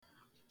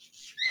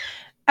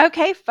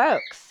Okay,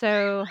 folks.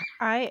 So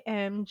I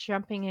am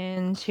jumping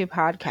into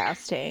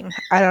podcasting.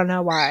 I don't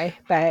know why,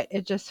 but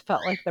it just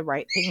felt like the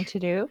right thing to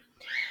do.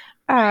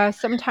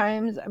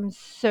 Sometimes I'm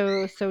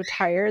so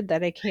tired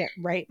that I can't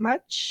write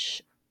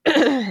much.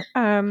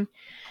 um,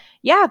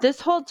 yeah, this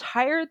whole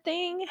tired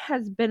thing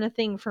has been a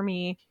thing for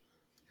me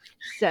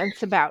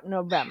since about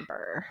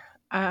November.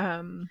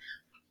 Um,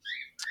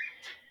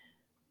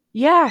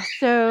 yeah,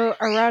 so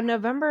around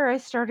November, I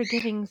started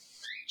getting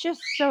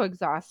just so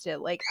exhausted.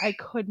 Like, I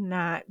could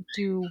not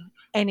do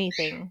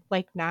anything,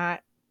 like,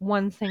 not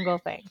one single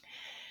thing.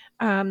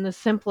 The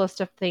simplest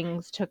of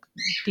things took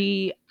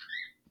the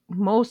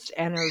most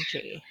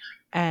energy,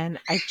 and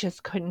I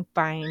just couldn't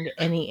find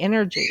any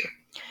energy.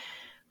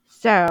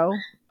 So,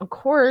 of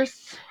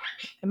course,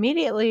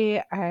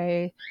 immediately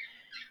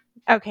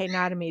okay,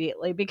 not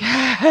immediately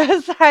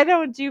because I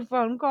don't do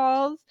phone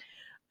calls.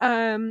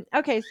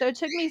 Okay, so it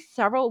took me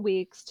several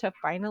weeks to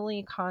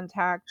finally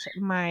contact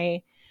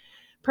my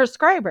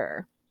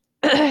prescriber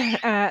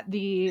at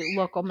the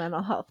local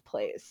mental health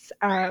place.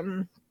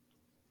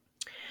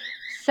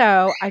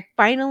 So I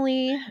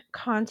finally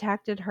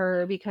contacted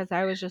her because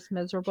I was just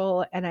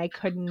miserable and I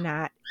could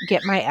not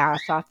get my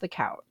ass off the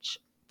couch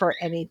for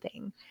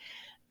anything.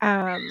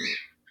 Um,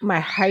 my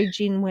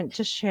hygiene went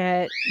to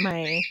shit.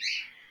 My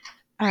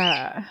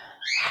uh,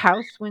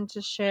 house went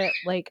to shit.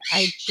 Like,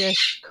 I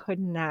just could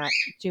not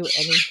do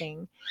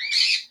anything.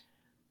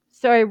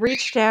 So I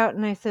reached out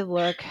and I said,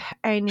 "Look,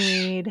 I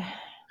need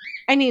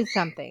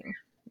something.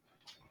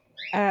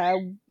 Uh,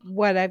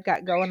 what I've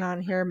got going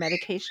on here,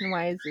 medication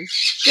wise, is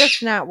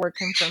just not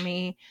working for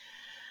me."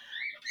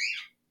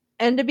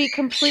 And to be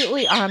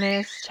completely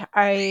honest,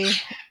 I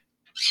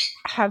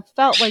have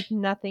felt like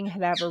nothing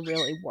had ever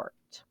really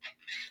worked.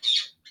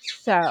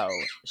 So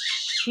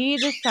she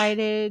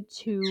decided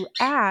to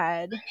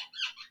add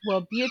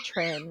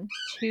Wellbutrin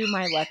to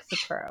my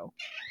Lexapro.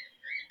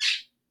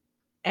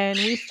 And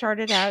we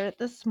started out at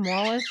the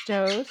smallest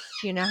dose.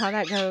 You know how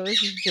that goes.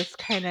 You just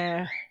kind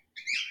of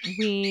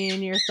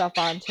wean yourself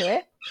onto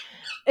it.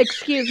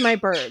 Excuse my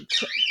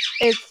birds.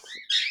 It's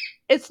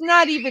it's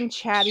not even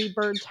chatty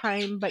bird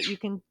time, but you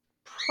can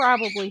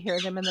probably hear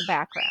them in the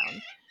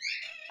background.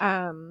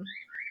 Um,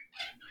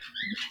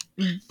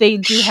 they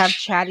do have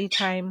chatty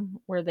time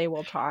where they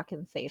will talk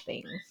and say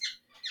things.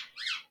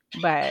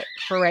 But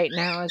for right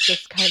now, it's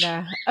just kind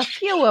of a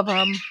few of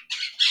them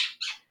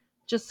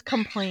just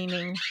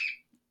complaining.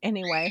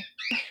 Anyway,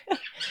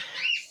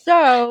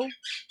 so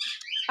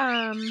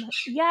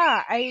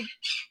yeah, I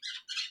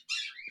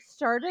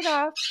started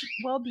off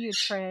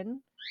Wellbutrin.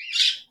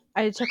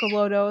 I took a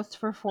low dose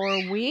for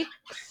 4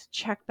 weeks,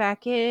 checked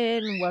back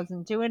in,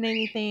 wasn't doing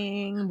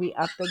anything. We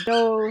upped the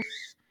dose.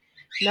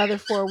 Another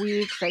 4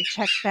 weeks, I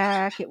checked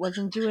back, it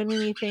wasn't doing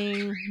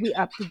anything. We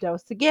upped the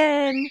dose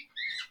again.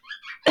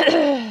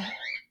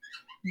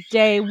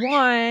 Day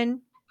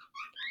one,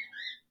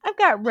 I've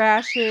got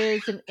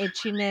rashes and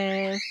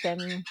itchiness,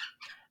 and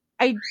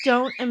I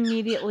don't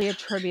immediately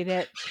attribute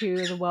it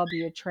to the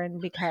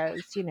Wellbutrin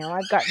because,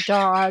 I've got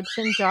dogs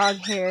and dog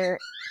hair,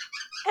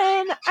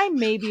 and I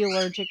may be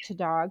allergic to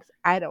dogs.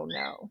 I don't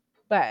know.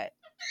 But,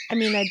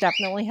 I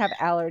definitely have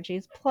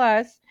allergies.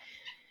 Plus,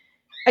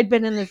 I'd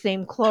been in the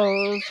same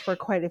clothes for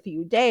quite a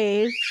few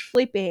days,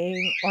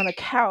 sleeping on a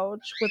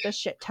couch with a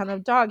shit ton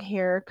of dog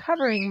hair,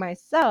 covering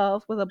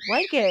myself with a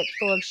blanket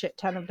full of shit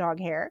ton of dog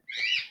hair.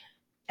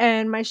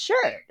 And my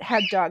shirt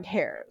had dog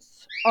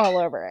hairs all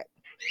over it.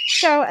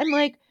 So I'm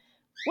like,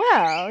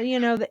 well,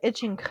 the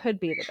itching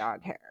could be the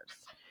dog hairs.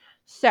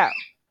 So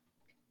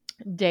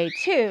day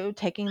two,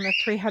 taking the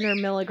 300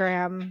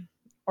 milligram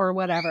or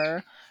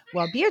whatever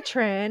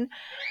Wellbutrin,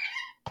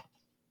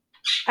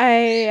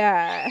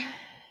 I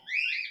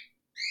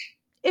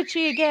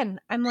itchy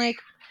again. I'm like,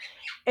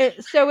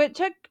 so it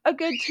took a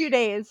good 2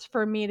 days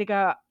for me to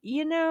go,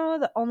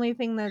 the only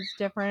thing that's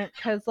different,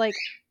 because like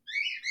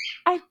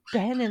I've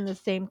been in the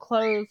same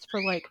clothes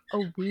for like a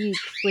week,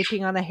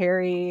 sleeping on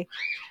a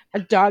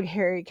dog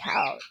hairy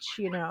couch,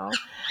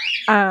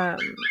 um,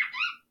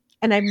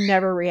 and I've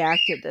never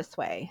reacted this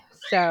way.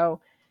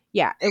 So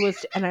yeah, it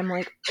was, and I'm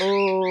like,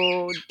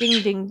 oh,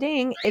 ding, ding,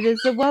 ding. It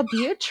is the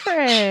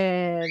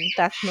Wellbutrin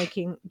that's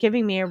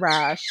giving me a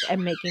rash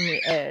and making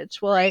me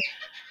itch. Well, I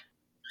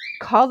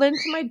called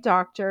into my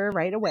doctor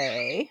right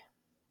away,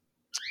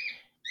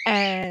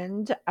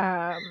 and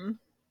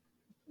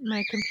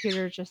my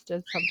computer just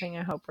did something.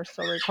 I hope we're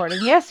still recording.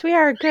 Yes, we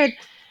are. Good.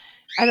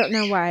 I don't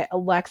know why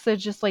Alexa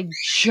just like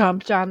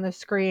jumped on the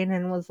screen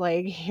and was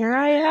like, "Here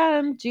I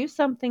am. Do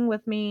something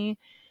with me."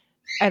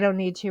 I don't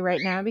need to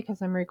right now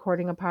because I'm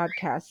recording a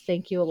podcast.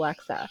 Thank you,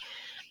 Alexa.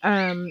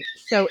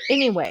 So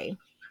anyway,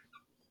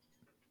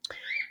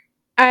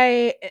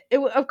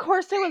 of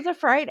course it was a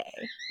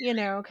Friday,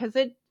 because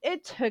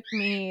it took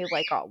me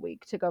like all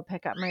week to go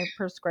pick up my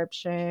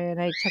prescription.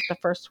 I took the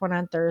first one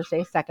on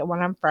Thursday, second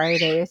one on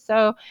Friday.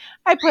 So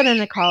I put in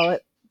a call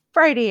at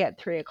Friday at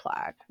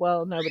 3:00.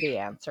 Well, nobody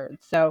answered.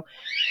 So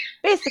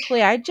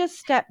basically I just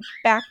stepped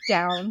back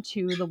down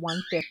to the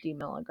 150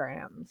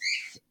 milligrams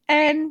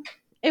and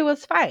it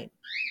was fine.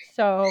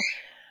 So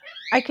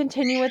I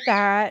continue with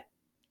that.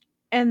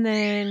 And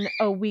then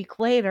a week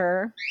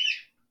later,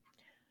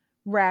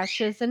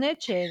 rashes and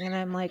itching. And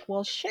I'm like,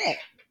 well, shit.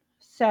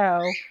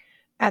 So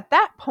at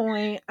that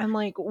point, I'm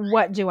like,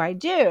 what do I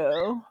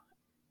do?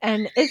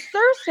 And it's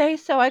Thursday,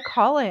 so I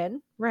call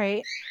in,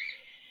 right?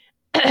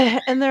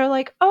 And they're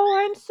like, oh,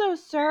 I'm so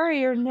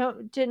sorry your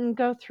note didn't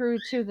go through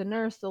to the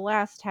nurse the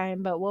last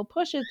time, but we'll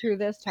push it through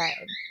this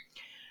time.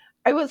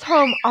 I was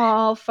home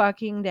all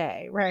fucking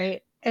day,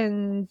 right?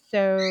 And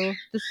so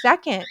the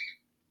second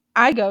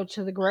I go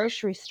to the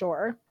grocery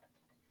store,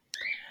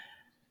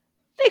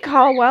 they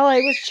call while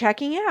I was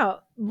checking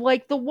out.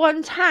 Like the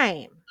one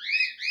time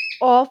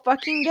all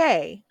fucking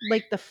day,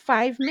 like the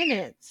 5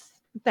 minutes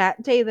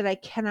that day that I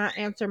cannot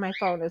answer my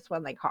phone is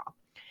when they call.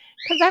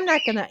 Because I'm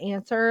not going to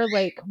answer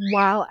like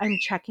while I'm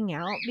checking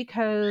out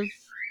because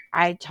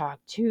I talk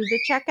to the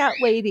checkout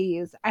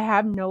ladies. I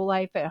have no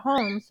life at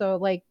home. So,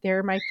 like,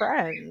 they're my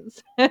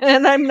friends.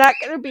 And I'm not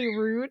going to be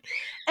rude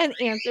and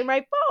answer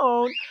my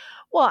phone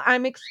while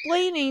I'm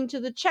explaining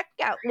to the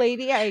checkout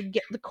lady I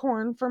get the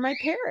corn for my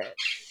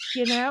parrots,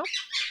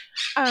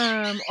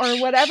 or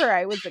whatever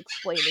I was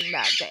explaining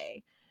that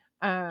day.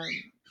 Um,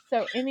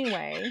 so,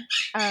 anyway,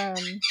 um,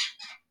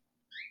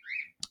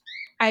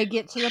 I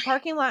get to the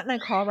parking lot and I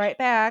call right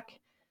back.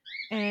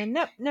 And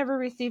nope, never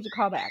received a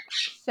call back.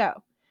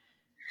 So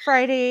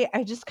Friday,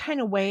 I just kind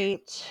of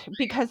wait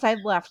because I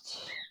left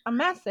a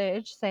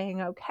message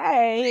saying,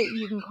 okay,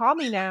 you can call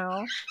me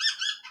now.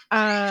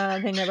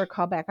 They never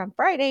call back on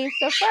Friday.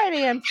 So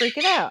Friday, I'm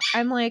freaking out.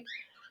 I'm like,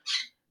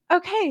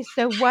 okay,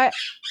 so what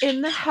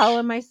in the hell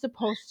am I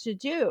supposed to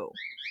do?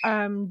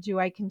 Do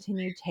I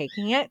continue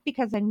taking it?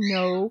 Because I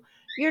know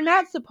you're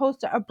not supposed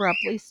to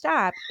abruptly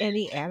stop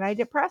any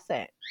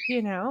antidepressant,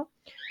 you know?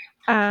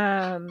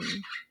 Um,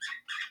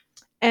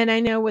 And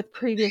I know with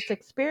previous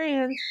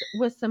experience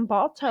with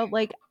Cymbalta,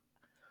 like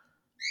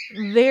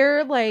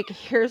they're like,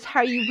 here's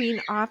how you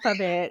wean off of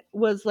it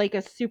was like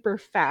a super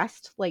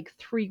fast, like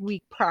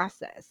 3-week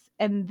process.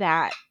 And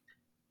that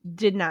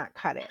did not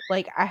cut it.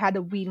 Like I had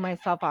to wean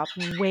myself off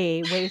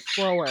way, way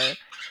slower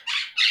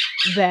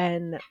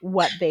than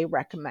what they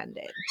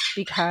recommended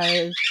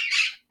because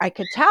I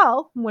could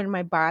tell when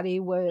my body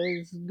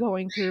was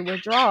going through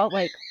withdrawal,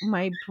 like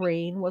my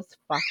brain was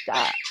fucked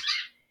up.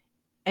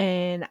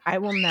 And I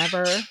will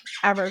never,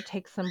 ever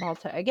take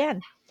Cymbalta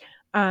again.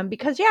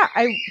 Because yeah,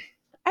 I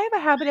have a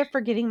habit of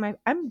forgetting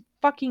I'm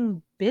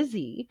fucking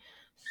busy.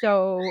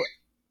 So,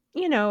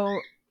 you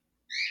know,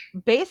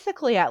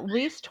 basically at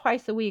least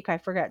twice a week I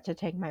forget to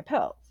take my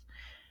pills.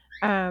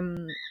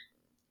 Um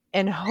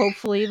and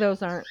hopefully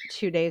those aren't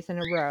 2 days in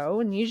a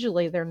row, and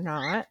usually they're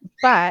not.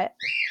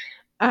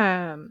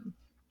 Um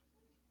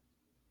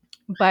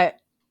but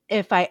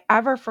if I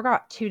ever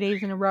forgot 2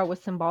 days in a row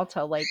with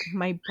Cymbalta, like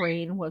my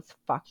brain was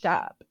fucked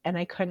up and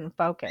I couldn't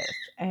focus,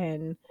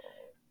 and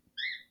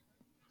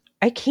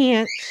I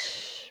can't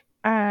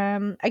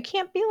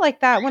be like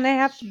that when I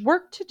have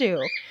work to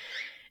do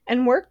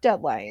and work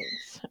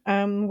deadlines,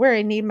 where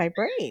I need my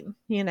brain,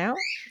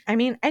 I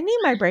mean, I need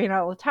my brain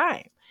all the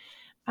time.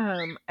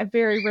 I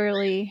very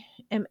rarely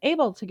am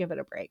able to give it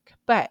a break.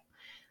 But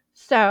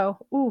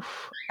so,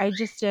 I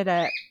just did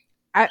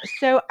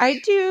so I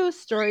do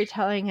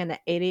storytelling in an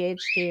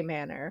ADHD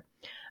manner.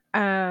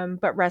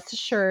 But rest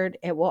assured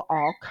it will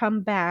all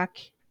come back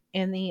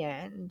in the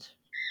end.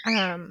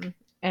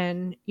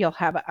 And you'll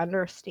have an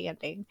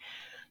understanding.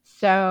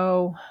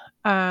 So,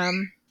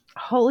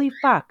 holy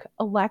fuck,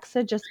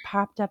 Alexa just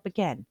popped up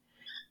again.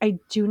 I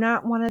do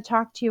not want to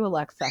talk to you,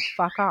 Alexa.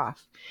 Fuck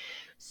off.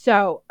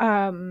 So,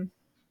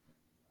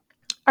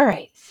 all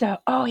right. So,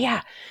 oh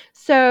yeah.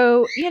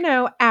 So,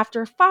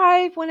 after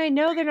 5, when I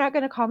know they're not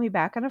going to call me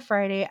back on a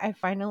Friday, I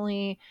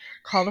finally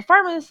call the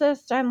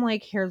pharmacist. I'm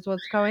like, here's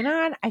what's going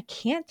on. I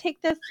can't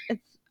take this.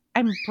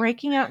 I'm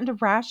breaking out into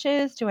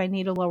rashes. Do I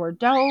need a lower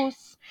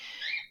dose?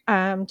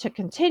 To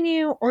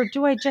continue, or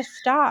do I just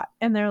stop?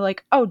 And they're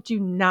like, oh, do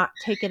not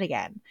take it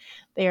again.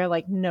 They are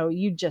like, no,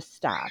 you just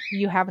stop.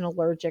 You have an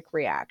allergic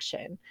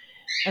reaction.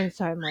 And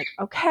so I'm like,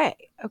 okay.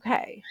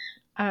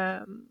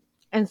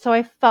 And so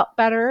I felt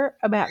better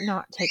about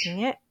not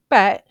taking it.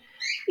 But,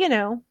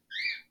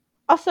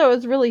 also it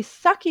was really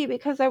sucky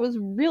because I was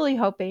really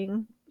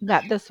hoping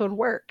that this would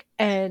work.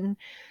 And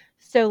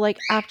so like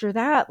after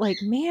that,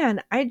 like,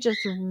 man, I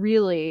just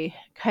really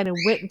kind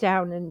of went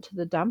down into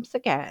the dumps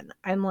again.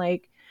 I'm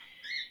like,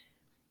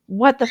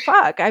 what the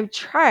fuck? I've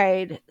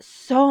tried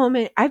so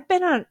many. I've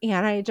been on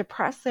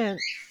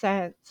antidepressants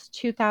since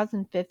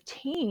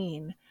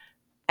 2015,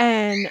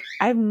 and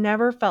I've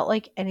never felt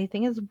like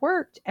anything has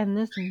worked. And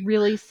this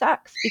really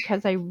sucks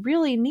because I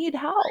really need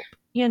help,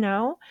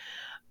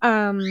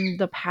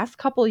 the past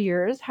couple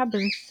years have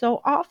been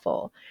so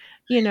awful.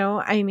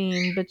 I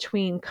mean,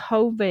 between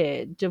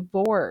COVID,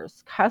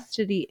 divorce,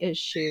 custody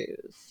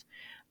issues,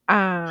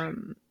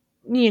 um,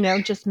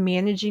 just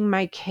managing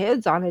my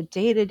kids on a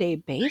day-to-day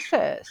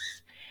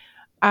basis.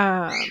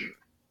 Um,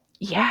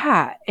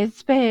 yeah,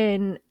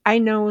 I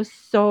know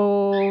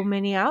so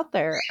many out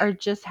there are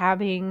just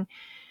having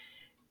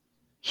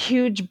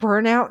huge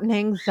burnout and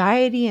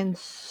anxiety and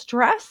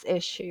stress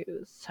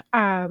issues.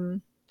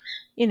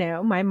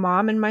 My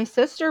mom and my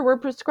sister were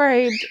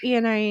prescribed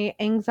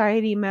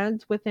anxiety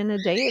meds within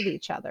a day of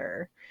each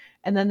other.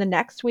 And then the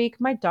next week,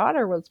 my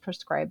daughter was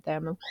prescribed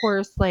them. Of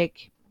course, that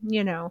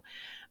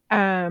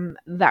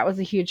was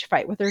a huge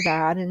fight with her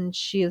dad, and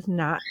she is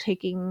not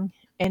taking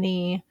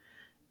any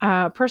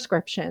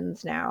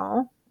prescriptions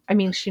now. I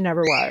mean, she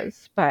never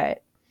was,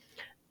 but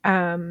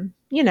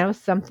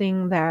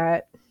something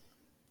that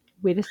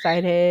we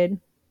decided,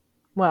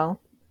 well,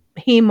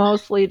 he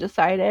mostly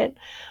decided,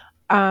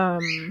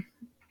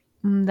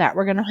 that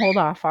we're going to hold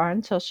off on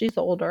until she's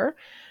older.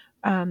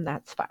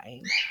 That's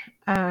fine.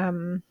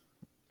 Um,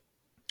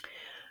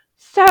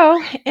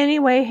 so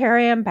anyway, here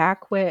I am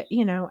back with,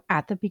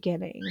 at the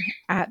beginning,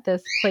 at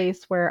this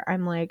place where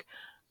I'm like,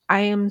 I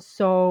am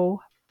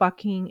so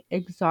fucking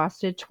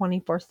exhausted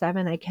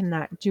 24/7. I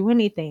cannot do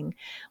anything.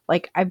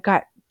 Like, I've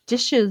got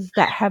dishes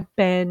that have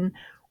been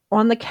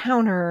on the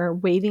counter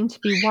waiting to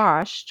be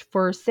washed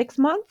for 6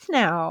 months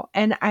now.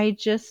 And I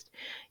just,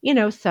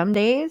 some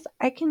days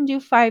I can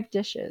do 5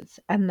 dishes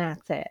and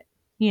that's it.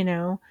 You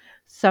know,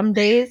 some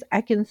days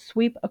I can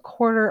sweep a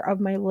quarter of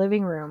my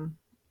living room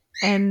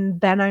and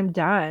then I'm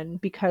done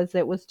because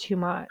it was too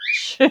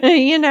much.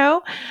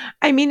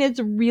 I mean,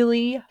 it's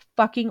really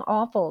fucking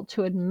awful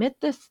to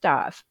admit this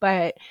stuff,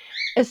 but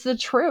it's the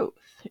truth.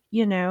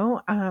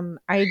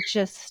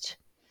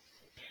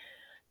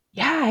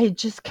 I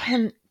just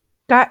can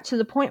got to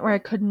the point where I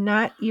could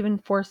not even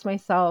force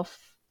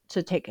myself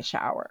to take a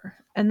shower,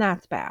 and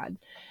that's bad.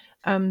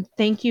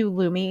 Thank you,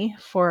 Lumi,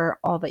 for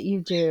all that you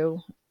do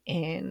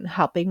in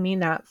helping me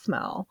not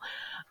smell,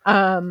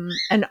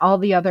 and all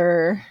the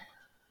other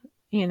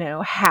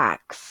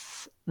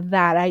hacks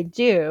that I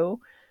do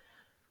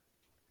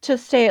to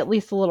stay at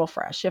least a little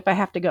fresh if I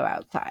have to go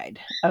outside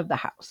of the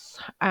house.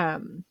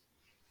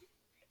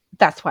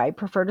 That's why I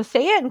prefer to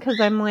stay in,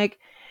 because I'm like,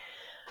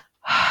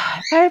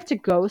 if I have to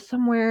go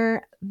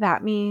somewhere,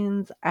 that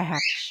means I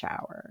have to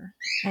shower.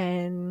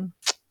 And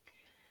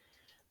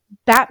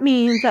that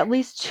means at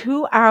least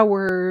 2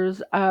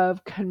 hours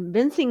of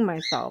convincing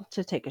myself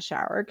to take a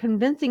shower,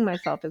 convincing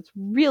myself it's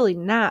really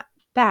not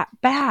that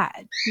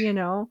bad.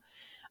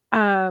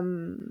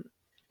 Um,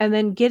 and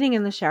then getting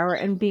in the shower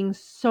and being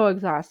so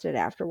exhausted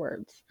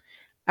afterwards.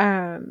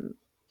 Um,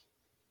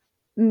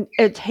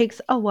 it takes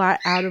a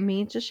lot out of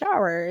me to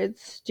shower.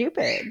 It's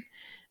stupid.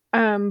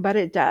 But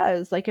it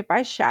does. Like, if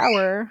I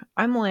shower,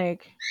 I'm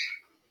like,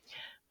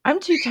 I'm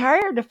too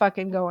tired to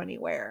fucking go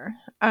anywhere.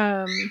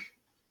 But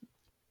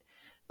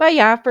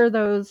yeah, for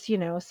those,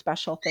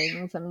 special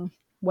things and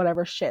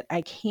whatever shit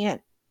I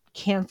can't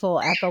cancel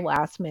at the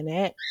last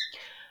minute,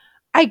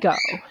 I go.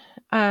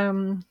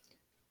 Um,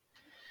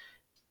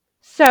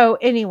 so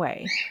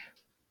anyway,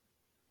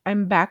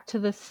 I'm back to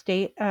the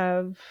state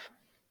of,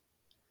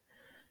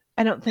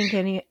 I don't think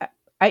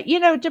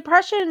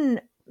depression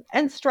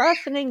and stress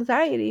and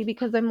anxiety,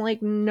 because I'm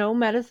like, no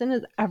medicine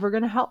is ever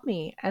going to help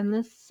me. And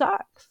this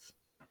sucks.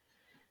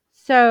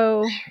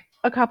 So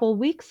a couple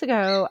weeks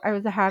ago, I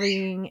was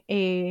having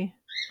a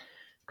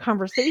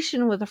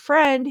conversation with a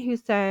friend who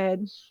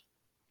said,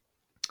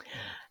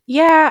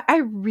 yeah, I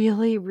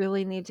really,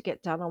 really need to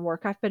get done on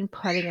work. I've been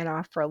putting it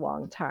off for a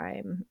long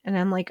time. And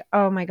I'm like,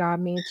 oh my God,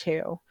 me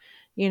too.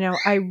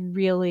 I'm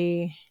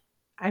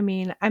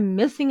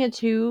missing a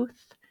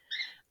tooth.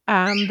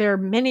 There are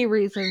many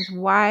reasons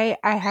why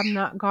I have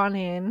not gone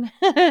in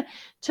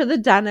to the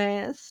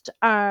dentist.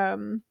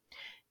 Part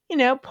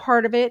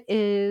of it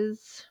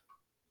is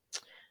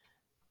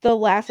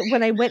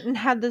when I went and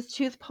had this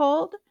tooth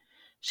pulled,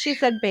 she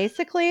said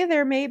basically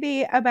there may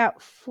be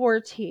about 4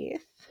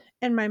 teeth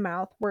in my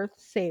mouth worth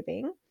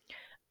saving.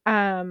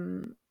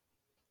 Um,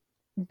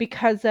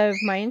 because of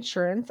my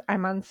insurance,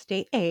 I'm on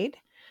state aid,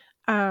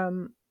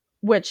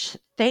 which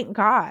thank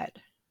God.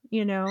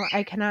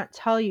 I cannot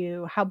tell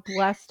you how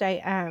blessed I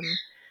am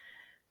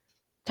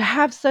to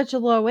have such a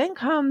low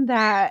income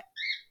that,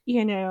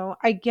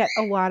 I get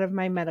a lot of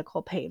my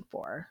medical paid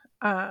for.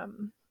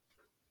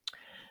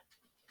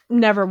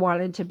 Never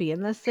wanted to be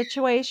in this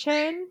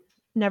situation.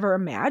 Never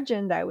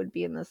imagined I would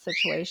be in this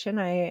situation.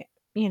 I,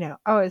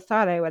 always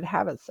thought I would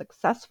have a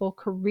successful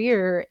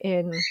career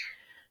in,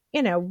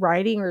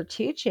 writing or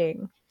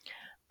teaching.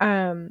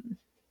 Um,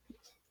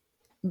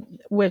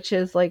 which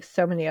is like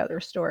so many other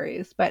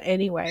stories. But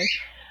anyway,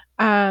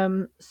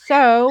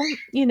 so,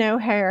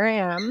 here I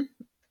am.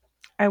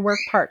 I work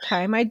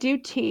part-time. I do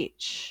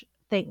teach,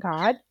 thank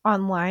God,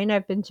 online.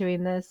 I've been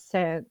doing this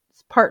since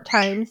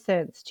part-time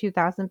since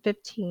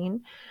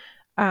 2015.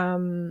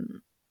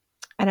 And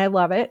I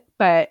love it,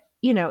 but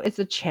it's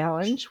a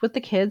challenge with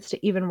the kids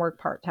to even work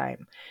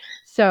part-time.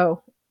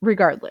 So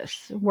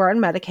regardless, we're on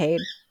Medicaid.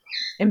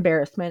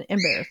 Embarrassment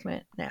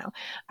now.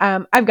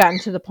 I've gotten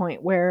to the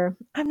point where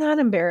I'm not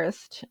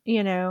embarrassed.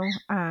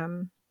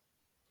 I'm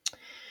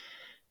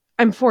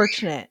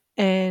fortunate,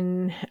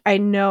 and I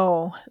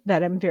know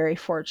that I'm very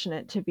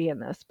fortunate to be in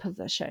this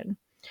position,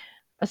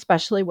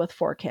 especially with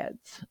 4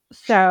 kids.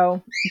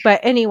 So, but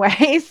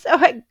anyway, so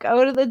I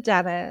go to the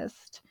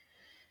dentist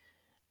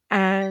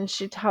And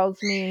she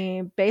tells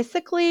me,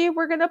 basically,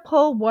 we're going to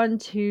pull one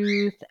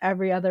tooth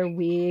every other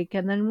week.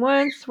 And then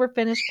once we're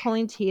finished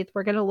pulling teeth,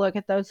 we're going to look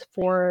at those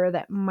 4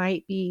 that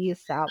might be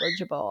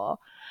salvageable.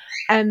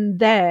 And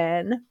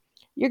then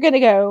you're going to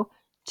go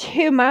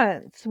 2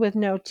 months with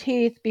no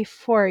teeth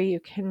before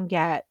you can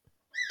get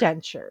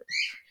dentures.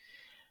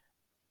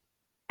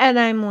 And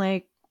I'm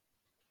like,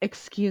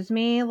 excuse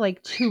me,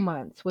 like 2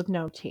 months with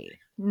no teeth.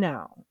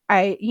 No.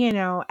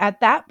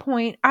 At that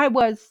point, I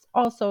was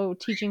also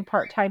teaching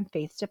part-time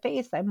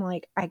face-to-face. I'm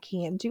like, I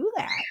can't do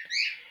that.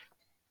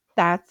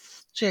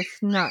 That's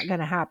just not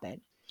going to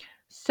happen.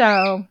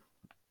 So,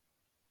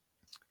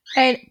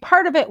 and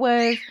part of it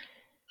was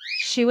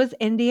she was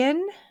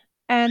Indian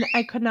and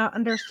I could not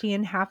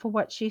understand half of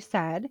what she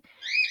said.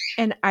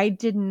 And I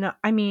did not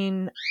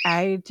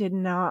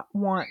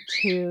want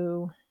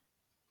to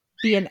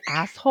be an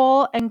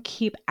asshole and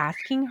keep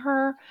asking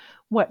her,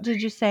 what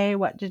did you say?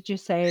 What did you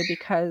say?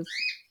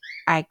 Because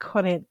I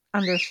couldn't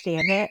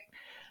understand it.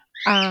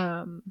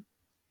 But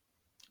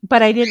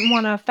I didn't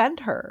want to offend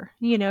her,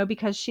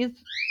 because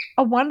she's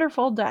a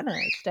wonderful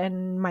dentist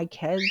and my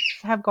kids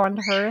have gone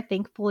to her.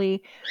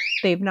 Thankfully,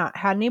 they've not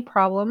had any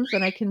problems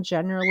and I can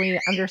generally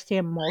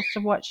understand most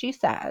of what she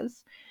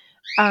says.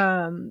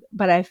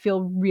 But I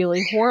feel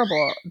really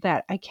horrible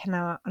that I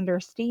cannot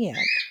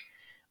understand.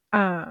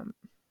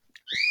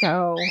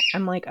 So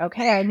I'm like,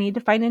 okay, I need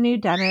to find a new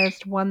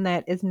dentist, one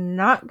that is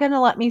not going to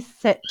let me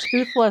sit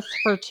toothless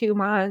for 2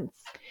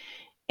 months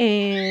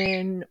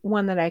and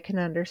one that I can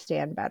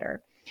understand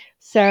better.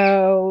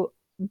 So,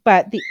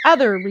 but the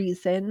other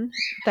reason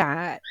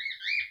that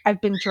I've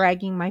been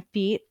dragging my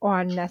feet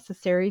on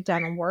necessary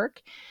dental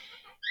work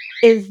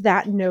is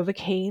that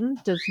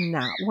Novocaine does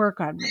not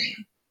work on me.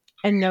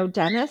 And no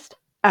dentist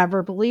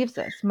ever believes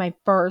this. My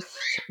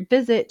first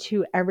visit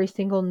to every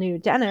single new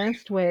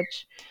dentist,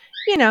 which,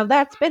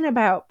 that's been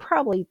about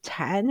probably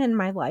 10 in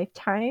my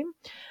lifetime.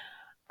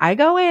 I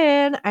go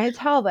in, I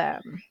tell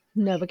them,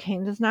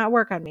 Novocaine does not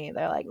work on me.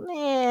 They're like,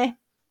 nah,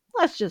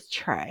 let's just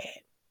try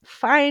it.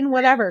 Fine,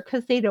 whatever,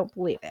 because they don't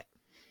believe it.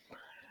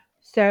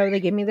 So they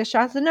give me the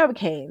shots of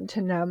Novocaine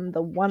to numb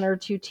the 1 or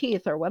 2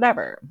 teeth or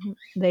whatever.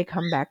 They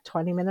come back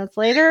 20 minutes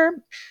later.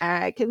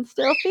 I can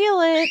still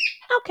feel it.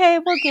 Okay,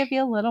 we'll give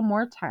you a little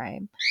more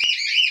time.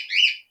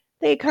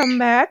 They come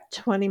back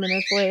 20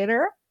 minutes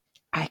later.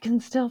 I can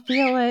still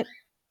feel it.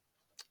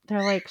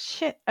 They're like,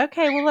 shit,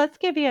 okay, well, let's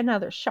give you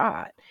another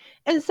shot.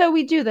 And so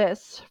we do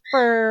this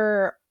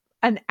for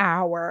an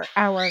hour,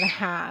 hour and a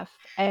half.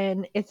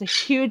 And it's a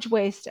huge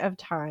waste of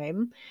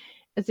time.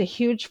 It's a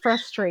huge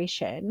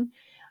frustration.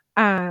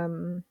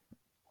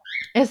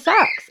 It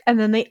sucks. And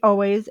then they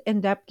always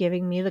end up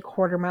giving me the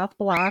quarter mouth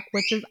block,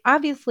 which is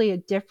obviously a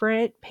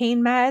different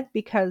pain med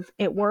because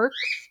it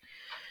works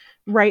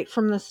right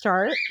from the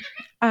start.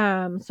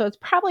 So it's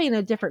probably in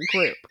a different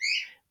group.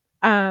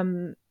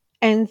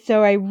 And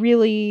so I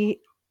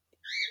really,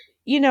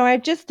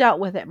 I've just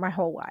dealt with it my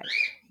whole life.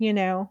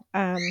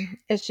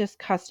 It's just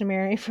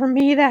customary for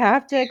me to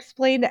have to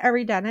explain to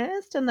every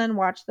dentist and then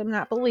watch them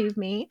not believe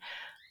me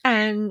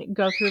and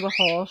go through the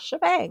whole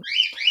shebang.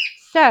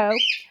 So,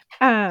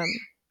 let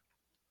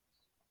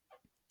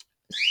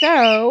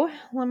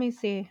me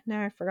see.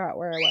 Now I forgot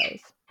where I was.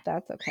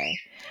 That's okay.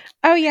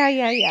 Oh,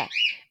 yeah.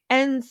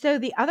 And so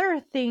the other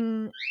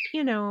thing,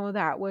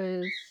 that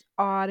was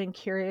odd and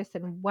curious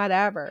and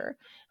whatever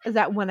is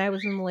that when I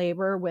was in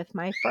labor with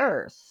my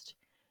first,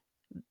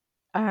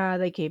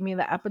 they gave me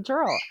the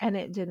epidural and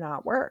it did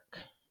not work.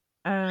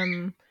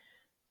 And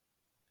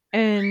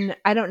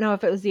I don't know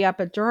if it was the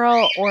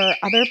epidural or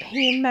other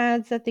pain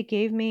meds that they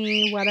gave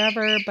me,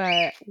 whatever,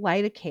 but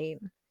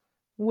lidocaine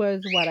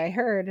was what I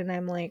heard. And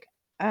I'm like,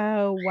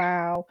 oh,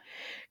 wow.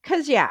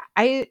 Cause yeah,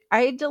 I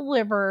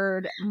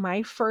delivered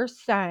my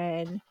first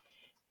son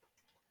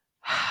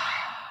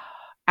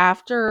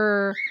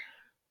after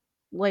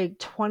like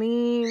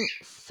 20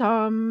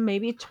 some,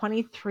 maybe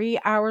 23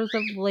 hours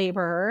of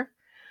labor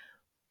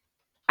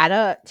at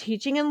a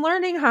teaching and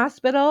learning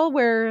hospital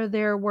where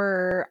there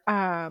were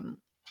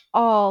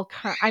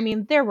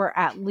there were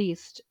at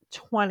least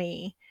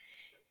 20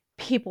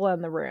 people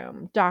in the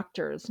room,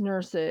 doctors,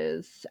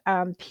 nurses,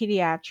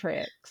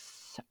 pediatrics,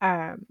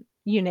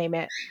 you name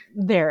it,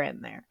 they're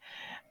in there.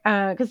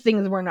 Because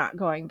things were not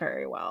going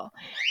very well.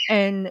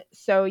 And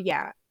so,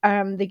 yeah,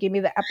 they gave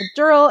me the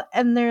epidural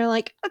and they're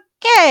like,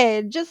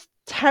 okay, just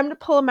time to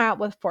pull them out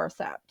with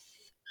forceps.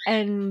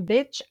 And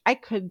bitch, I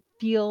could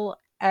feel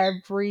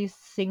every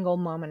single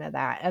moment of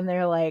that. And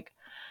they're like,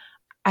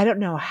 I don't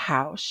know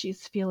how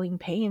she's feeling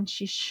pain.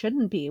 She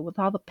shouldn't be with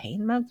all the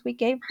pain meds we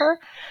gave her.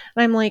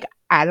 And I'm like,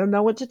 I don't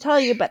know what to tell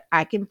you, but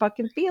I can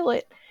fucking feel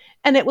it.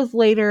 And it was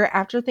later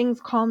after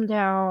things calmed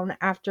down,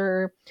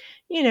 after,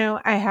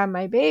 I had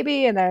my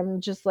baby and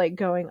I'm just like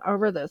going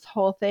over this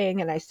whole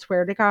thing. And I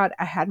swear to God,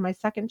 I had my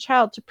second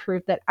child to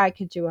prove that I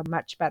could do a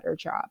much better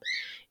job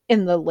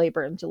in the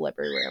labor and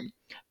delivery room.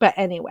 But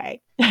anyway,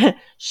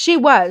 she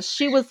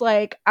was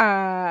like,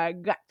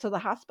 got to the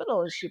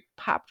hospital and she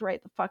popped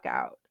right the fuck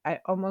out. I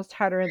almost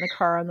had her in the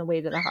car on the way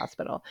to the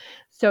hospital.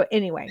 So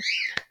anyway,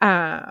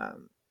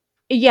 um,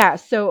 yeah.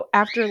 So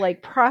after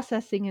like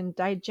processing and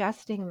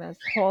digesting this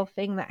whole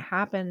thing that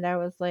happened, I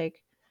was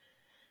like,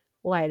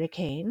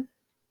 lidocaine,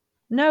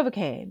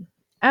 Novocaine.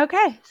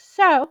 Okay.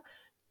 So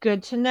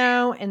good to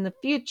know in the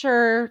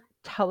future.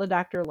 Tell the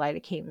doctor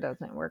lidocaine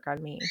doesn't work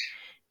on me.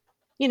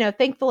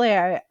 Thankfully,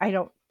 I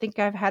don't think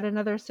I've had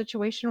another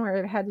situation where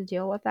I've had to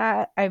deal with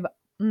that.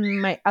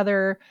 My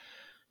other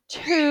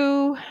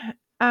two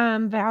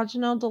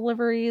vaginal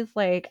deliveries,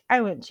 like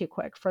I went too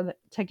quick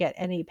to get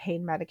any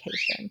pain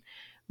medication.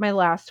 My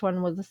last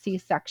one was a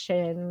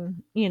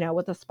C-section,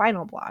 with a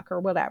spinal block or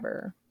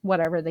whatever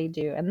they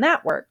do, and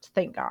that worked,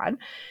 thank God.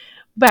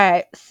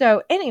 But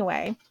so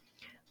anyway,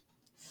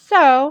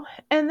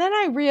 and then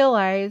I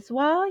realized,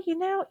 well,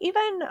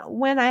 even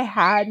when I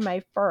had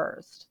my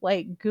first,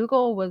 like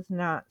Google was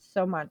not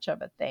so much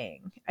of a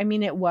thing. I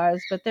mean, it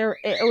was, but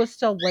it was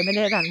still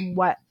limited on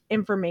what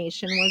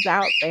information was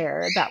out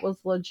there that was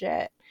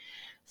legit.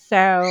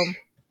 So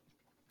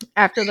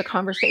after the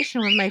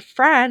conversation with my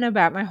friend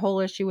about my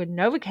whole issue with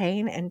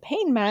Novocaine and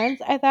pain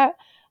meds, I thought,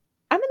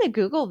 I'm going to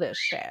Google this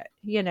shit,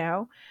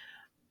 because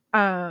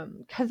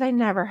I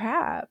never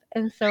have.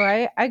 And so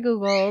I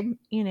Googled,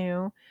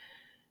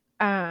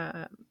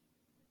 um,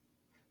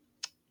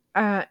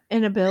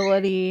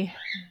 inability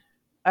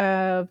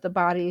of the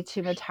body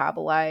to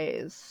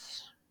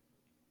metabolize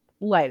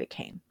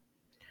lidocaine.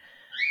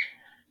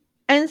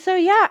 And so,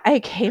 yeah, I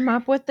came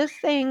up with this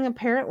thing.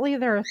 Apparently,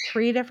 there are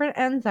 3 different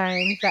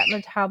enzymes that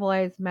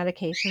metabolize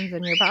medications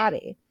in your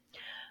body.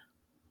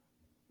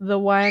 The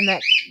one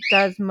that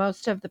does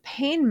most of the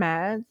pain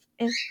meds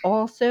is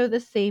also the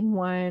same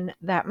one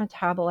that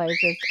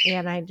metabolizes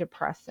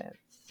antidepressants.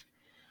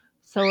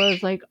 So it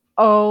was like,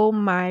 oh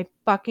my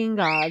fucking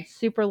God,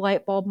 super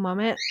light bulb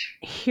moment.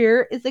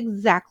 Here is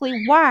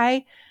exactly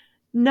why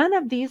none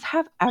of these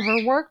have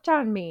ever worked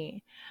on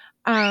me.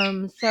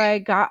 So I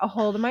got a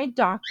hold of my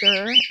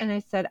doctor and I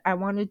said, I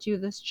want to do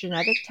this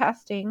genetic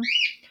testing.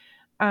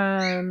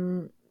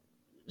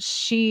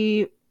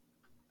 She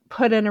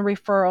put in a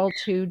referral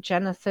to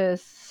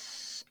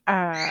Genesis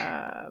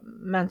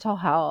mental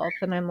health.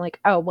 And I'm like,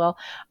 oh, well,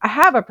 I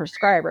have a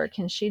prescriber.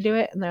 Can she do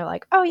it? And they're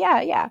like, oh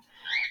yeah, yeah.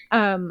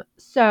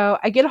 So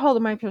I get a hold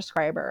of my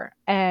prescriber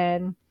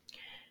and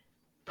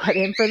put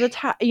in for the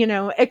test,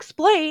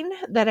 explain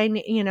that I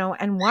need,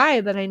 and why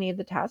that I need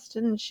the test.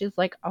 And she's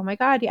like, oh my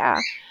God, yeah.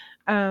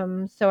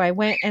 So I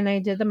went and I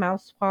did the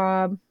mouth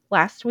swab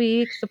last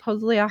week.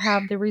 Supposedly I'll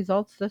have the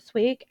results this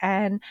week.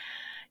 And,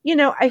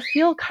 I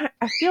feel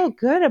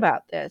good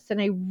about this.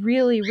 And I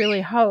really,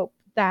 really hope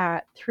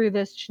that through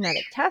this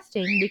genetic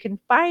testing, we can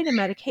find a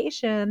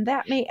medication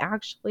that may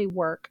actually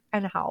work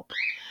and help.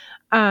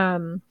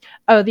 The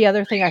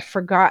other thing I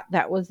forgot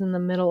that was in the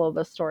middle of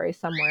the story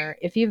somewhere.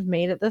 If you've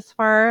made it this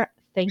far,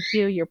 thank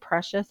you. You're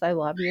precious. I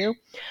love you.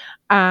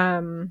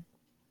 But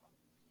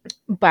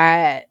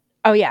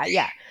oh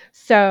yeah.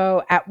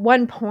 So at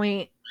one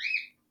point,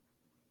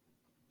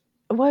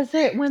 was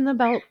it when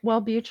the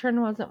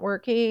Wellbutrin wasn't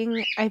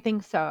working? I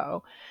think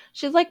so.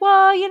 She's like,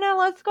 well,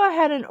 let's go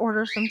ahead and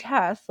order some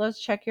tests. Let's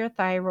check your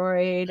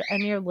thyroid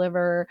and your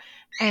liver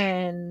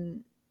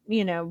and,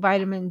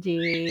 vitamin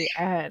D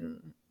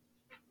and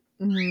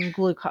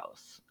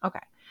glucose. Okay.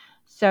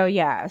 So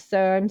yeah, so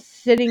I'm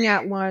sitting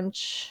at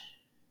lunch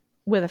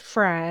with a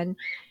friend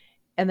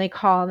and they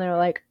call and they're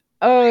like,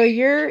 "Oh,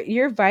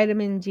 your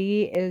vitamin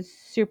D is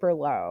super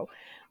low.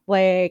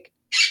 Like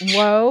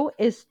low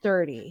is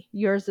 30,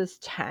 yours is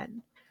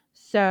 10.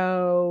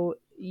 So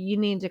you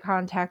need to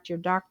contact your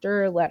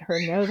doctor, let her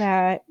know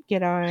that,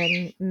 get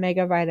on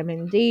mega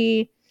vitamin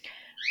D."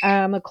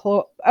 Of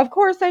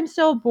course, I'm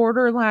still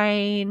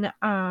borderline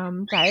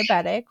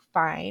diabetic.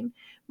 Fine.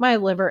 My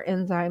liver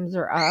enzymes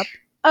are up,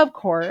 of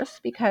course,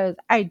 because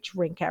I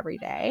drink every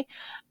day.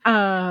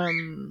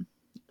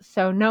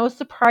 So no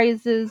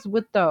surprises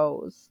with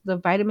those. The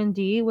vitamin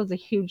D was a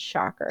huge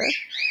shocker.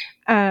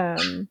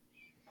 And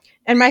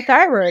my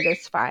thyroid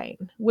is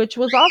fine, which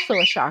was also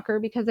a shocker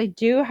because I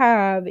do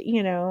have,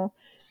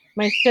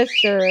 my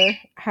sister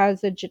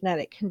has a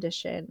genetic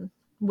condition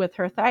with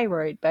her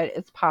thyroid, but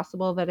it's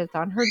possible that it's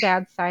on her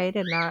dad's side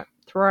and not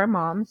through our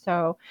mom.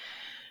 So,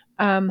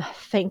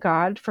 thank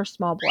God for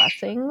small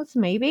blessings,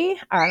 maybe.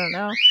 I don't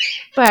know.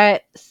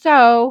 But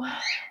so,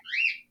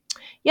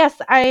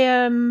 yes, I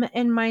am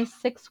in my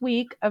 6th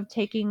week of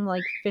taking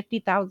like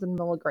 50,000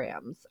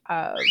 milligrams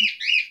of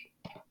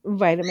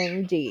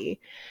vitamin D.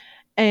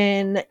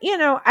 And,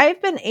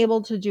 I've been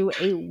able to do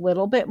a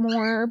little bit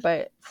more,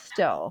 but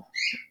still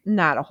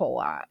not a whole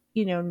lot.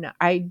 No,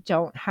 I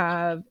don't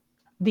have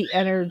the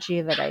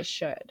energy that I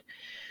should.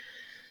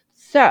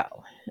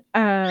 So,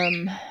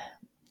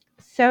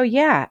 So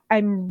yeah,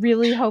 I'm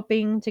really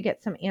hoping to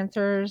get some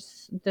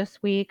answers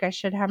this week. I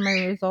should have my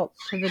results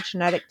to the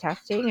genetic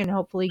testing and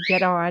hopefully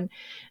get on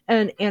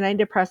an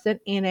antidepressant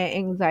and an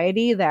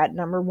anxiety that,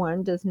 number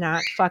one, does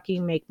not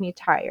fucking make me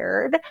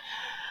tired.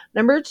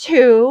 Number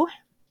two,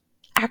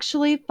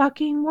 actually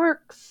fucking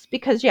works,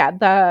 because yeah,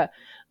 the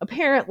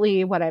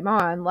apparently what I'm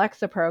on,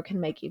 Lexapro, can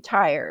make you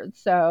tired.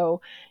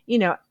 So,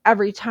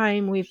 every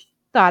time we've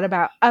thought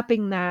about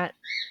upping that,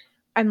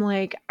 I'm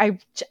like,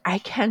 I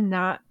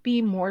cannot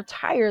be more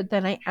tired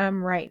than I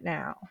am right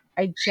now.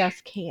 I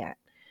just can't.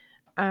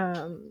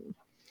 Um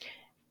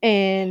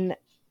and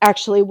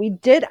actually we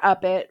did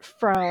up it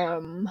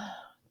from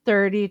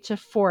 30 to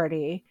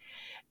 40,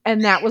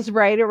 and that was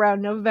right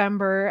around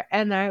November,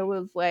 and I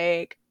was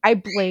like, I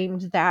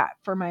blamed that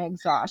for my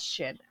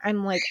exhaustion.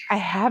 I'm like, I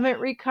haven't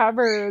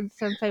recovered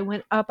since I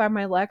went up on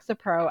my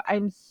Lexapro.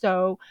 I'm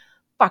so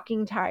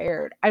fucking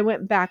tired. I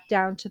went back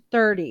down to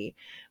 30,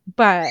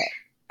 but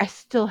I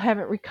still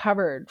haven't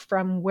recovered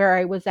from where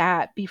I was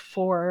at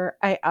before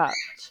I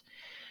upped.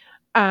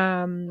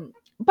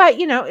 But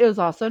it was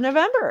also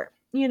November,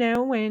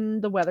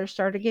 when the weather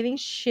started getting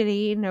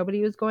shitty,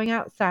 nobody was going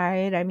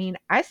outside. I mean,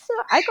 I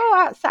go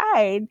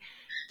outside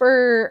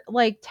for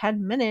like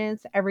 10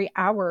 minutes every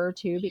hour or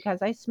two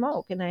because I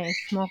smoke, and I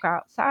smoke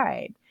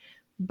outside.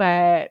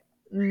 But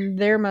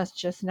there must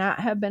just not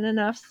have been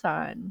enough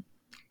sun.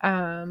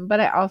 But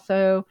I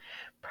also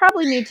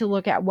probably need to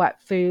look at what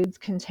foods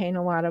contain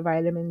a lot of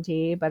vitamin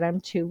D, but I'm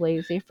too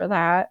lazy for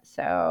that.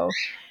 So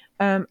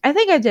I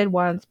think I did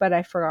once, but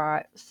I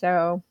forgot.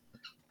 So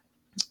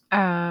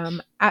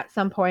at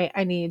some point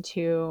I need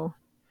to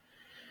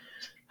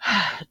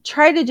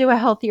try to do a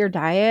healthier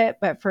diet,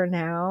 but for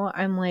now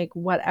I'm like,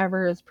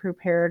 whatever is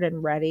prepared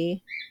and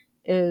ready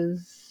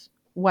is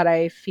what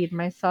I feed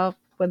myself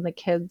when the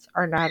kids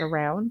are not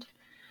around.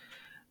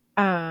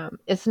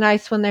 It's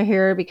nice when they're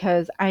here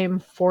because I am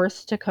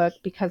forced to cook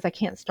because I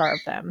can't starve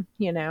them.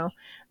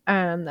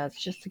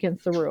 That's just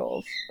against the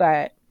rules.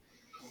 But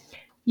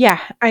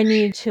yeah, I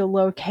need to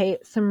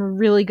locate some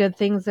really good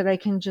things that I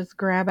can just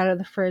grab out of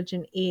the fridge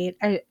and eat.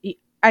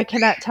 I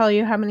cannot tell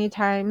you how many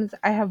times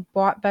I have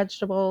bought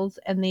vegetables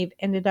and they've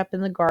ended up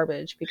in the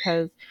garbage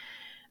because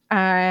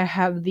I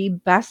have the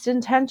best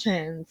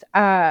intentions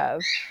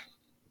of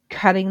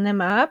cutting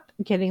them up,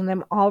 getting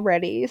them all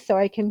ready so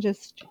I can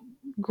just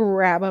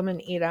grab them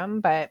and eat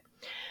them. But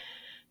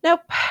nope,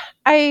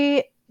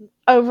 I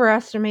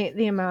overestimate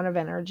the amount of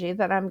energy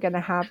that I'm going to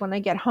have when I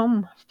get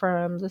home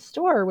from the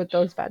store with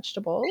those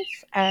vegetables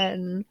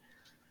and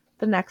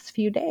the next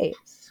few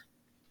days.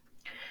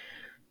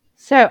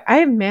 So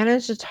I've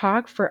managed to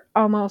talk for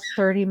almost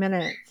 30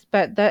 minutes,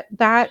 but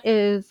that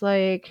is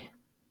like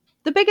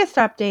the biggest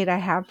update I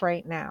have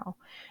right now.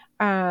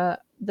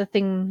 The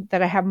thing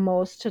that I have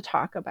most to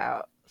talk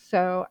about.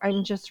 So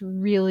I'm just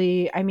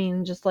really,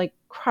 just like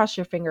cross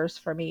your fingers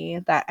for me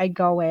that I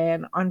go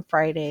in on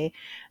Friday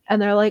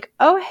and they're like,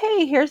 oh,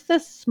 hey, here's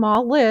this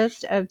small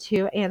list of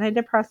 2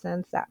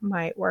 antidepressants that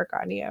might work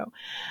on you.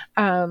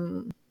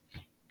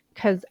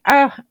 Because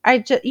I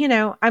just,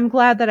 I'm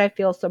glad that I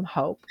feel some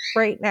hope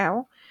right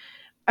now.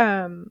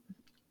 Um,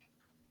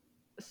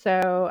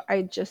 so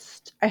I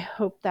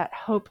hope that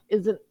hope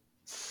isn't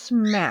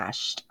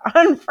smashed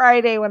on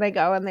Friday when I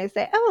go and they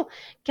say, oh,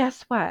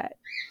 guess what?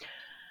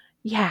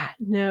 Yeah,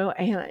 no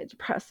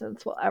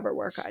antidepressants will ever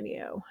work on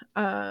you.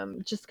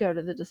 Just go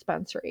to the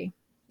dispensary.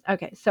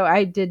 Okay, so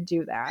I did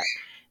do that.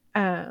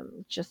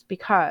 Just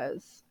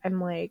because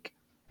I'm like,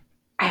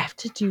 I have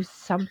to do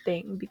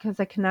something because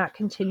I cannot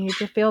continue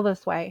to feel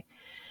this way.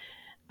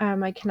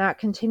 I cannot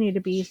continue to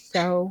be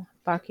so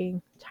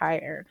fucking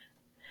tired.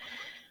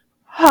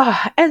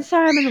 And so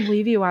I'm going to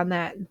leave you on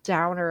that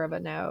downer of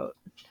a note,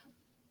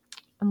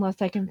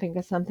 unless I can think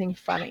of something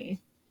funny.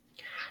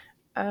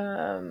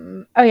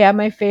 Oh yeah,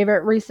 my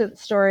favorite recent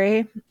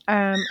story.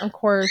 Of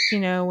course,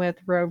 with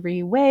Roe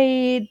v.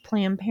 Wade,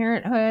 Planned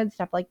Parenthood,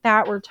 stuff like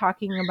that. We're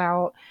talking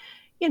about,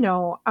 you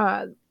know,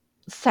 uh,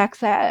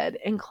 sex ed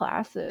in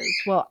classes.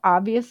 Well,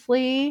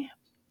 obviously,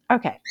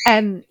 okay.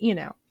 And,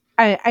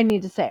 I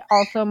need to say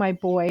also my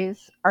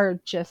boys are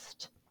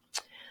just,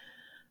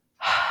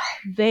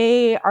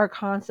 they are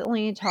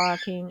constantly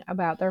talking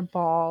about their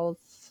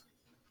balls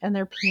and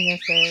their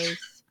penises,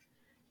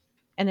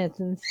 and it's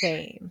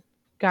insane.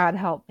 God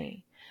help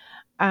me.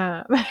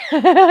 Um,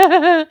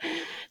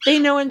 they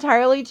know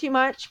entirely too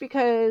much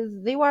because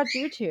they watch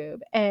YouTube,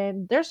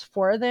 and there's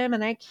 4 of them,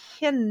 and I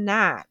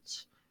cannot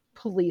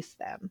police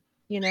them.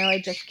 I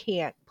just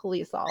can't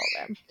police all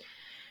of them.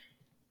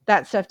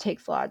 That stuff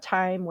takes a lot of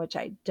time, which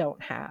I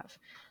don't have.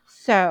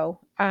 So,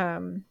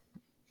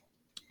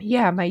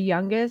 yeah, my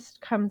youngest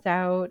comes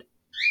out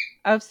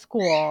of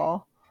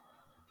school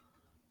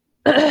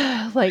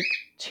like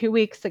 2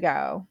 weeks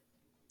ago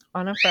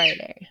on a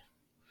Friday.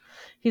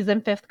 He's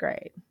in 5th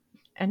grade,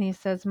 and he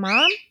says,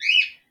 Mom,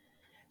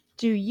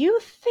 do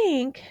you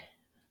think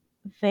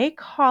they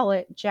call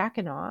it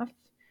jacking off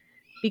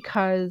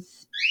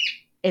because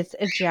it's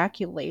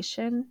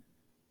ejaculation?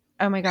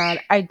 Oh my God,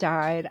 I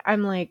died.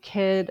 I'm like,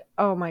 kid,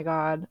 oh my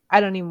God,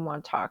 I don't even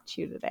want to talk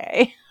to you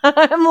today.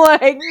 I'm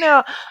like,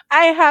 no,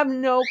 I have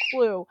no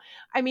clue.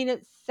 I mean,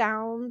 it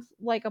sounds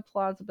like a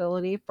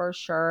plausibility for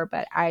sure,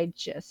 but I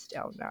just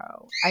don't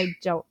know. I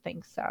don't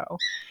think so.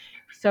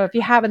 So if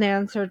you have an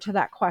answer to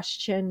that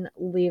question,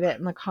 leave it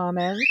in the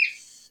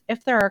comments.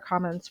 If there are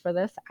comments for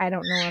this, I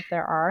don't know if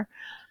there are.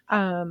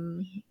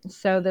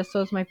 So this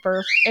was my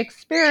first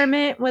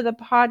experiment with a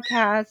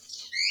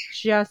podcast.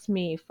 Just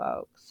me,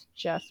 folks.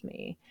 Just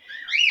me.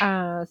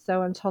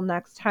 So until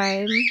next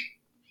time,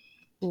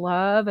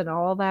 love and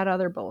all that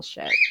other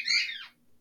bullshit.